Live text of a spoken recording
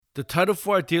The title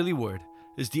for our daily word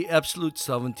is the absolute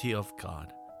sovereignty of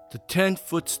God. The 10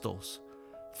 footstools.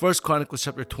 1 Chronicles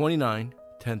chapter 29,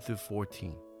 10 through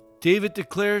 14. David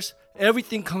declares,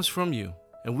 everything comes from you,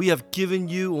 and we have given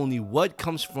you only what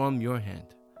comes from your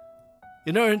hand.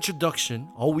 In our introduction,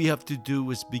 all we have to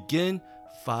do is begin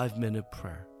 5-minute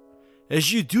prayer.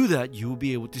 As you do that, you will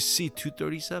be able to see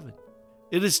 237.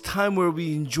 It is time where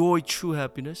we enjoy true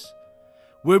happiness,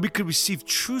 where we could receive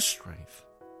true strength.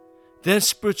 Then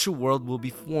spiritual world will be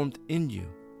formed in you.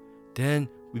 Then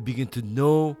we begin to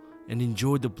know and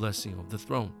enjoy the blessing of the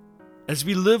throne. As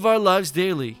we live our lives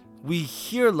daily, we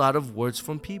hear a lot of words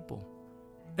from people.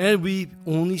 And we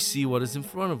only see what is in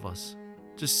front of us,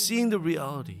 just seeing the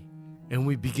reality. And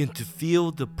we begin to feel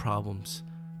the problems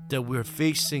that we are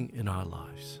facing in our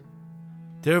lives.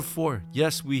 Therefore,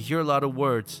 yes, we hear a lot of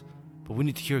words, but we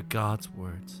need to hear God's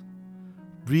words.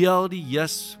 Reality,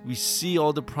 yes, we see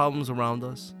all the problems around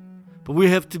us, but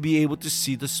we have to be able to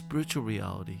see the spiritual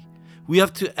reality. We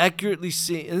have to accurately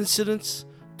see incidents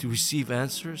to receive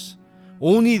answers.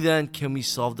 Only then can we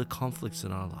solve the conflicts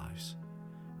in our lives.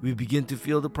 We begin to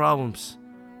feel the problems,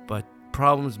 but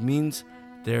problems means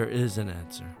there is an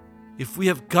answer. If we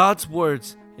have God's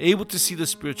words, able to see the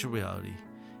spiritual reality,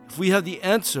 if we have the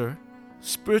answer,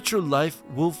 spiritual life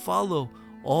will follow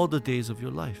all the days of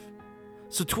your life.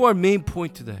 So to our main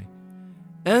point today,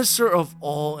 answer of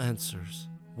all answers.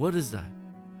 What is that?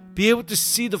 Be able to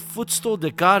see the footstool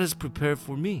that God has prepared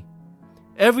for me.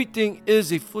 Everything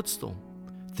is a footstool.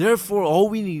 Therefore, all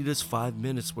we need is 5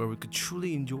 minutes where we could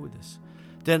truly enjoy this.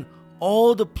 Then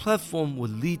all the platform will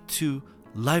lead to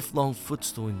lifelong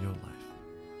footstool in your life.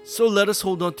 So let us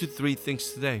hold on to 3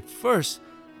 things today. First,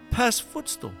 past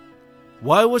footstool.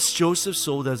 Why was Joseph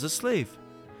sold as a slave?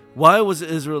 Why was the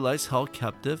Israelites held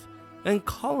captive and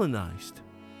colonized?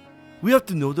 We have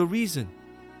to know the reason.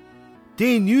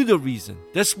 They knew the reason.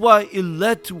 That's why it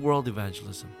led to world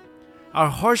evangelism. Our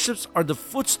hardships are the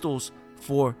footstools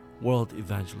for world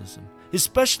evangelism,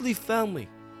 especially family.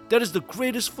 That is the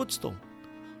greatest footstool.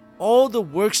 All the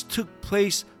works took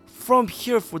place from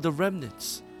here for the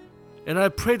remnants. And I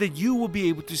pray that you will be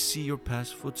able to see your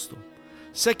past footstool.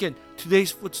 Second,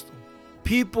 today's footstool.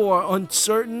 People are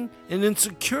uncertain and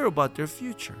insecure about their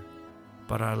future.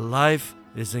 But our life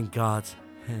is in God's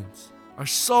hands. Our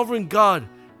sovereign God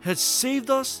has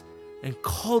saved us and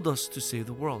called us to save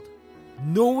the world.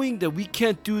 Knowing that we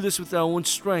can't do this with our own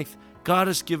strength, God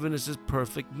has given us His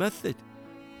perfect method.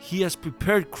 He has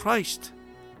prepared Christ.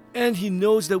 And He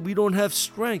knows that we don't have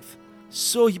strength,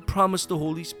 so He promised the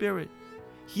Holy Spirit.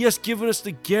 He has given us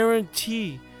the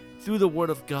guarantee through the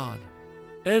Word of God.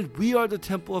 And we are the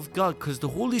temple of God because the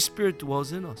Holy Spirit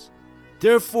dwells in us.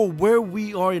 Therefore, where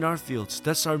we are in our fields,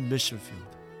 that's our mission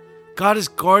field. God is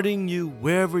guarding you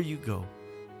wherever you go.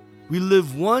 We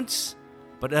live once,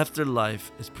 but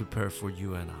afterlife is prepared for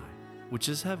you and I, which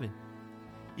is heaven.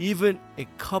 Even a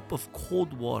cup of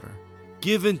cold water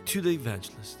given to the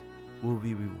evangelist will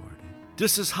be rewarded.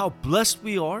 This is how blessed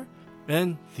we are,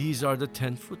 and these are the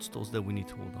 10 footstools that we need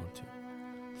to hold on to.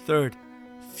 Third,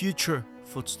 future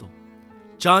footstool.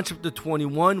 John chapter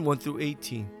 21, 1 through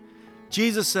 18.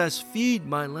 Jesus says, feed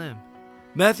my lamb.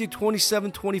 Matthew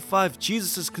 27:25,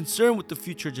 Jesus is concerned with the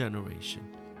future generation.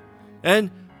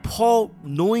 And Paul,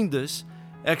 knowing this,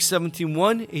 Acts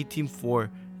 17:1, 18:4,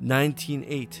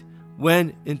 19:8,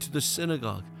 went into the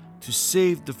synagogue to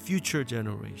save the future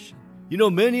generation. You know,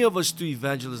 many of us do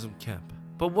evangelism camp.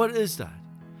 But what is that?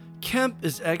 Camp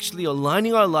is actually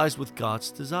aligning our lives with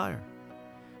God's desire.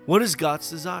 What is God's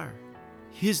desire?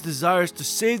 His desire is to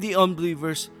save the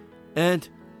unbelievers and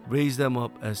raise them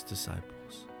up as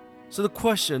disciples. So the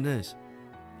question is,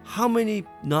 how many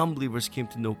non-believers came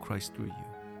to know Christ through you?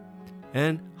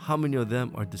 And how many of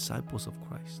them are disciples of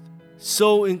Christ?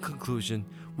 So in conclusion,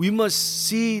 we must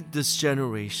see this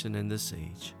generation and this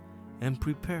age and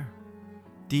prepare.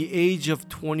 The age of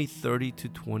 2030 to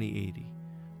 2080,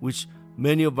 which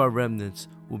many of our remnants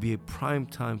will be a prime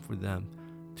time for them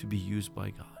to be used by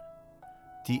God.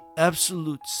 The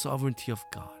absolute sovereignty of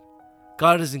God.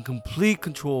 God is in complete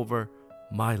control over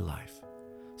my life.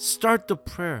 Start the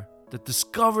prayer that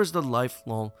discovers the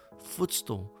lifelong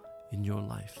footstool in your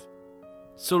life.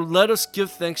 So let us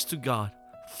give thanks to God,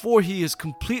 for He is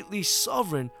completely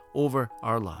sovereign over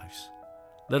our lives.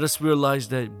 Let us realize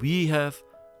that we have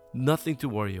nothing to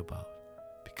worry about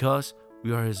because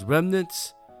we are His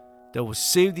remnants that will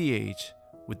save the age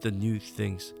with the new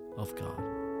things of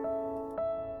God.